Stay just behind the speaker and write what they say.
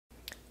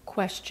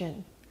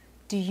Question.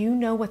 Do you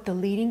know what the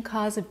leading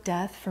cause of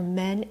death for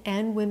men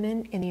and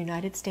women in the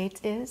United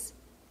States is?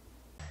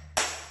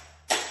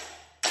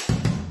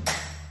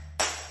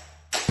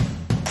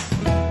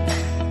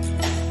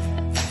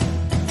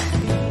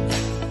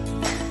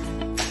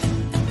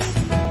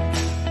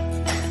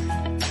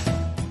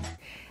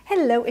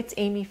 Hello, it's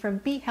Amy from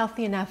Be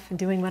Healthy Enough,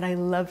 doing what I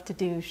love to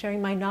do, sharing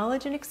my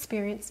knowledge and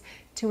experience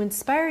to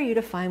inspire you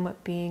to find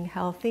what being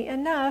healthy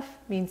enough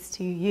means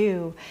to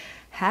you.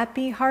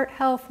 Happy Heart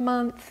Health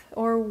Month,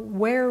 or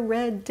Wear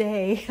Red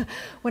Day.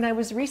 When I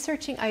was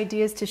researching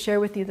ideas to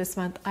share with you this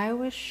month, I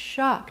was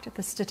shocked at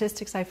the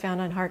statistics I found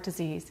on heart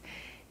disease.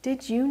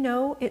 Did you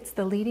know it's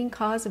the leading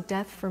cause of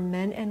death for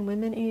men and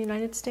women in the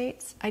United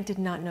States? I did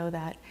not know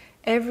that.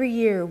 Every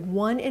year,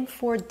 1 in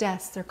 4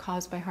 deaths are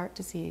caused by heart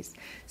disease.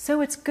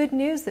 So it's good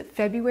news that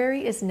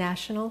February is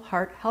National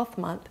Heart Health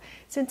Month,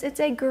 since it's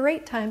a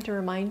great time to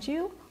remind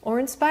you or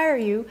inspire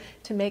you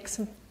to make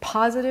some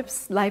positive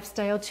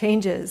lifestyle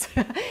changes.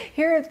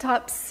 Here are the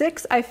top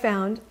 6 I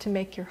found to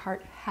make your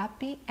heart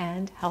happy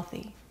and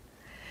healthy.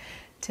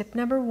 Tip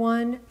number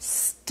 1,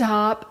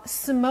 stop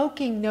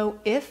smoking. No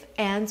ifs,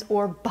 ands,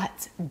 or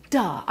buts.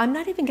 Duh. I'm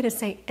not even going to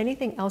say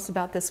anything else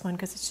about this one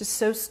because it's just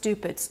so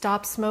stupid.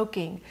 Stop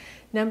smoking.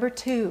 Number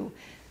 2,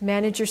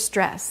 manage your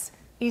stress.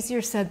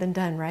 Easier said than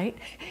done, right?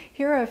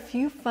 Here are a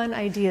few fun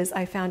ideas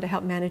I found to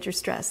help manage your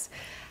stress.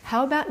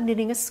 How about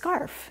knitting a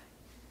scarf?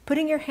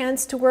 Putting your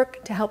hands to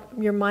work to help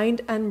your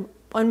mind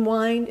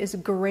unwind is a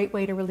great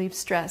way to relieve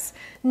stress.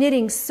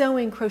 Knitting,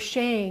 sewing,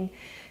 crocheting,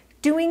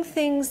 doing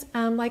things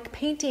like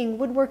painting,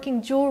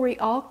 woodworking, jewelry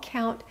all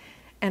count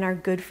and are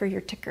good for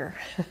your ticker.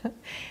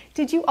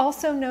 Did you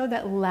also know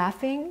that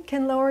laughing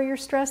can lower your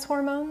stress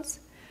hormones?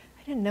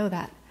 I didn't know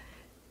that.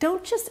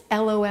 Don't just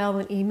LOL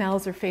in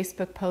emails or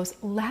Facebook posts.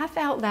 Laugh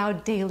out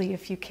loud daily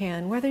if you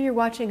can. Whether you're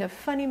watching a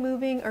funny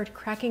movie or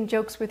cracking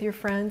jokes with your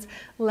friends,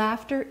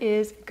 laughter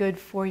is good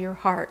for your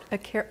heart.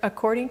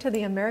 According to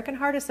the American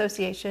Heart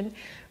Association,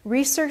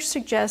 research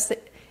suggests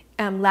that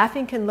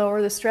laughing can lower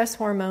the stress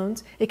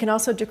hormones. It can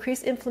also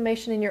decrease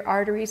inflammation in your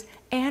arteries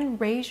and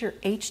raise your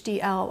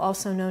HDL,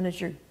 also known as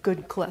your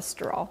good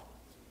cholesterol.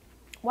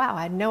 Wow,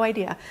 I had no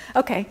idea.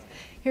 Okay,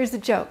 here's the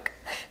joke.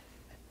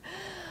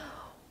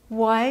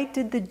 Why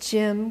did the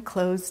gym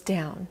close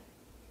down?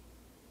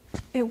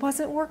 It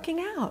wasn't working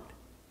out.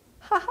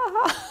 Ha ha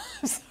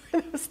ha. Sorry,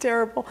 that was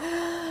terrible.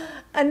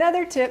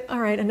 Another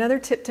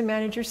tip to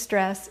manage your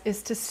stress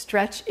is to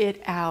stretch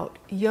it out.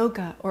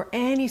 Yoga or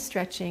any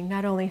stretching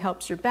not only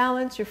helps your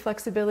balance, your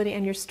flexibility,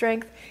 and your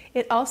strength,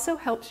 it also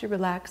helps you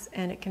relax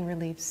and it can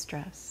relieve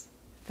stress.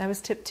 That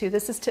was tip 2.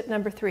 This is tip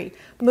number 3.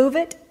 Move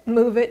it,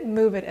 move it,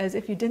 move it. As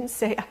if you didn't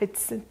say, I'd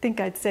think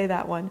I'd say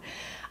that one.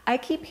 I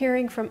keep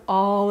hearing from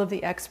all of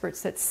the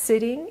experts that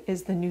sitting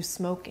is the new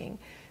smoking.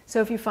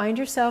 So if you find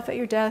yourself at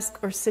your desk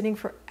or sitting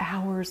for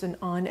hours and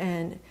on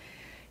end,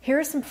 here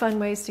are some fun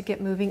ways to get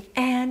moving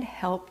and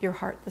help your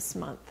heart this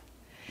month.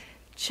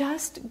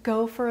 Just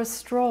go for a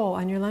stroll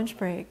on your lunch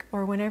break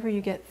or whenever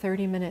you get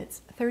 30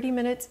 minutes. 30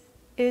 minutes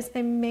is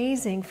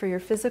amazing for your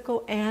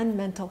physical and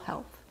mental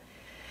health.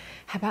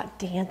 How about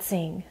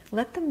dancing?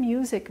 Let the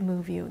music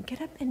move you.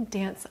 Get up and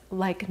dance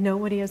like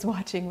nobody is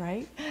watching,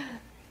 right?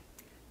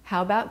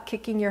 How about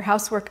kicking your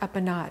housework up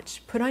a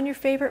notch? Put on your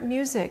favorite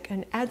music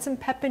and add some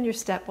pep in your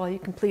step while you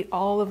complete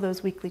all of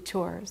those weekly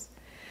chores.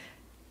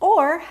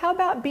 Or how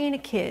about being a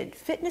kid?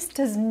 Fitness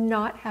does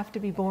not have to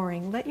be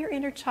boring. Let your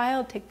inner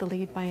child take the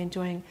lead by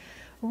enjoying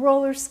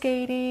roller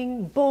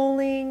skating,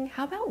 bowling.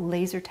 How about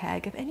laser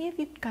tag? Have any of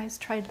you guys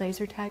tried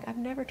laser tag? I've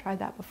never tried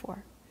that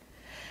before.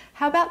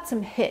 How about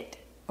some HIIT,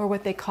 or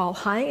what they call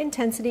high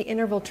intensity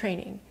interval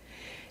training?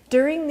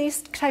 During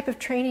this type of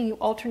training, you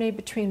alternate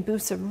between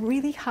boosts of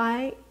really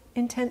high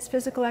intense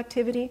physical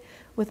activity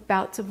with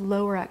bouts of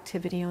lower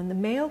activity. On the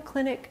Mayo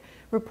Clinic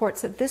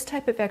reports that this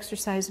type of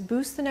exercise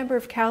boosts the number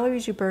of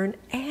calories you burn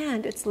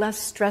and it's less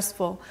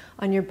stressful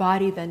on your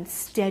body than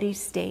steady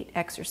state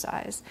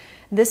exercise.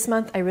 This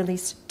month I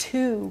released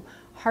 2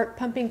 heart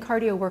pumping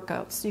cardio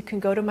workouts. You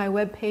can go to my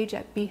webpage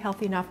at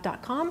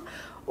behealthyenough.com,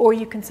 or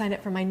you can sign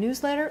up for my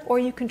newsletter, or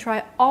you can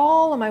try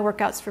all of my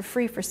workouts for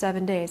free for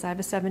 7 days. I have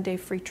a 7-day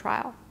free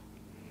trial.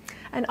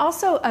 And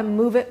also a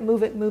move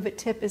it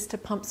tip is to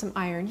pump some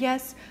iron.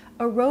 Yes,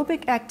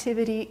 aerobic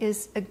activity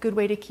is a good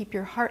way to keep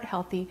your heart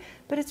healthy,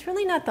 but it's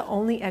really not the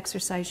only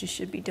exercise you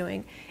should be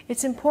doing.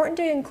 It's important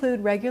to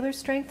include regular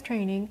strength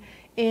training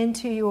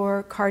into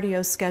your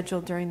cardio schedule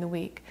during the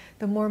week.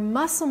 The more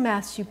muscle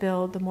mass you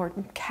build, the more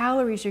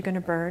calories you're going to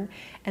burn,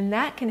 and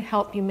that can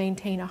help you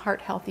maintain a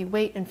heart healthy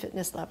weight and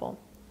fitness level.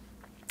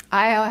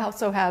 I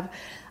also have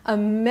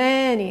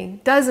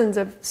dozens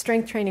of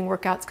strength training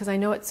workouts because I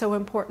know it's so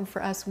important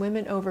for us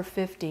women over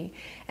 50.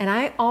 And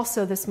I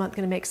also this month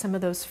going to make some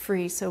of those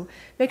free. So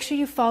make sure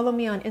you follow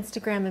me on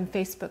Instagram and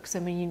Facebook so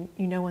you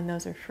know when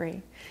those are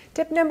free.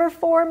 Tip number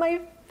 4,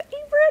 my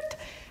favorite.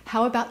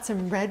 How about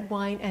some red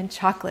wine and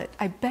chocolate?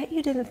 I bet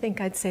you didn't think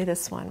I'd say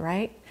this one,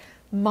 right?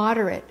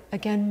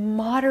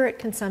 Moderate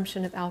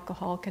consumption of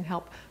alcohol can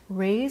help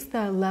raise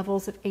the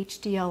levels of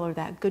HDL, or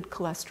that good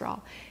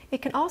cholesterol.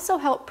 It can also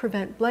help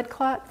prevent blood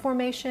clot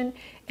formation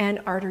and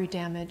artery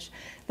damage.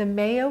 The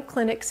Mayo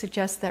Clinic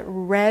suggests that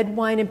red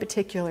wine in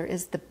particular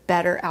is the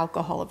better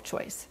alcohol of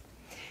choice.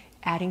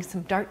 Adding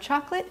some dark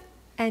chocolate,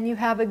 and you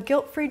have a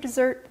guilt-free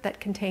dessert that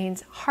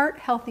contains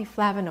heart-healthy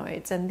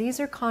flavonoids, and these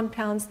are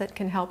compounds that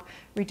can help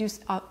reduce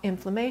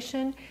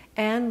inflammation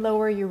and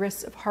lower your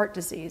risk of heart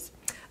disease.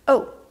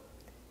 Oh,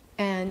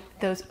 and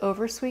those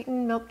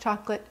oversweetened milk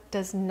chocolate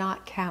does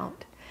not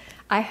count.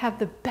 I have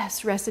the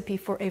best recipe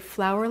for a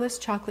flourless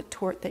chocolate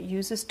torte that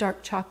uses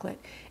dark chocolate.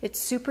 It's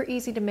super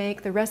easy to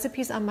make. The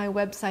recipe's on my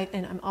website,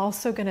 and I'm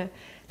also going to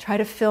try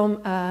to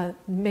film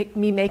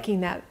me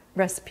making that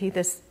recipe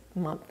this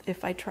month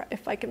if I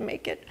can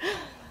make it.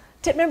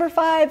 Tip number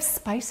 5,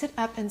 spice it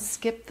up and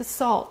skip the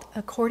salt.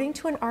 According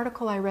to an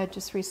article I read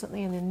just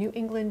recently in the New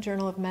England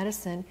Journal of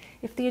Medicine,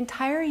 if the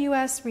entire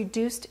U.S.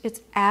 reduced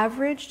its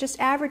average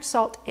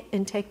salt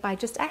intake by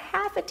just a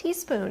half a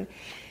teaspoon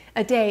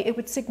a day, it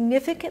would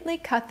significantly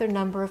cut the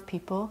number of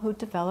people who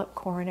develop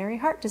coronary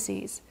heart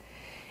disease.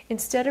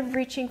 Instead of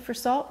reaching for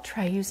salt,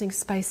 try using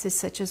spices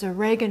such as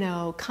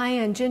oregano,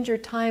 cayenne, ginger,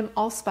 thyme,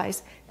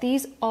 allspice.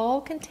 These all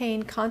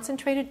contain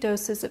concentrated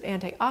doses of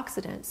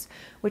antioxidants,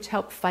 which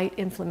help fight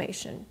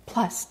inflammation.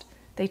 Plus,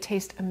 they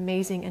taste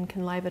amazing and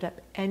can liven up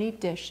any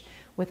dish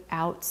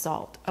without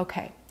salt.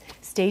 Okay,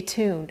 stay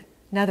tuned.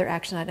 Another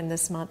action item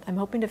this month. I'm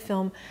hoping to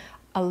film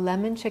a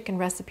lemon chicken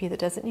recipe that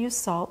doesn't use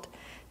salt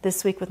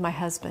this week with my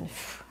husband.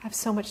 I have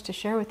so much to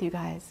share with you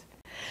guys.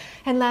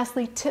 And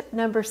lastly, tip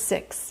number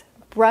 6.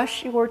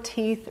 Brush your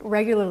teeth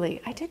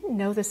regularly. I didn't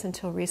know this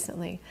until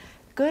recently.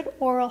 Good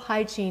oral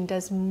hygiene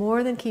does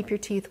more than keep your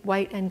teeth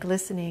white and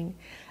glistening.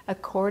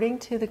 According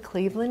to the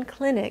Cleveland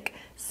Clinic,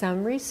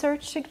 some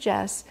research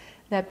suggests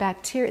that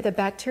the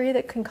bacteria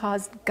that can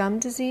cause gum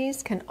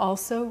disease can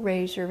also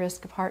raise your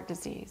risk of heart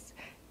disease.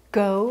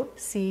 Go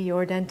see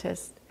your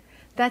dentist.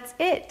 That's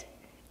it.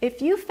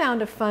 If you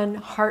found a fun,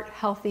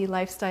 heart-healthy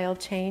lifestyle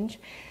change,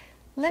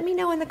 let me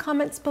know in the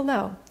comments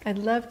below. I'd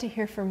love to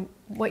hear from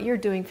what you're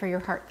doing for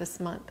your heart this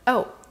month.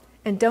 Oh,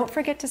 and don't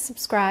forget to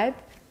subscribe,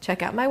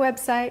 check out my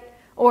website,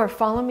 or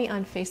follow me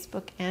on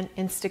Facebook and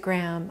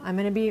Instagram. I'm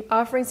going to be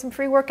offering some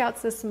free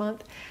workouts this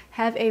month.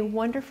 Have a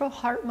wonderful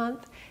heart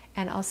month,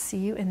 and I'll see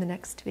you in the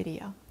next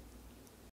video.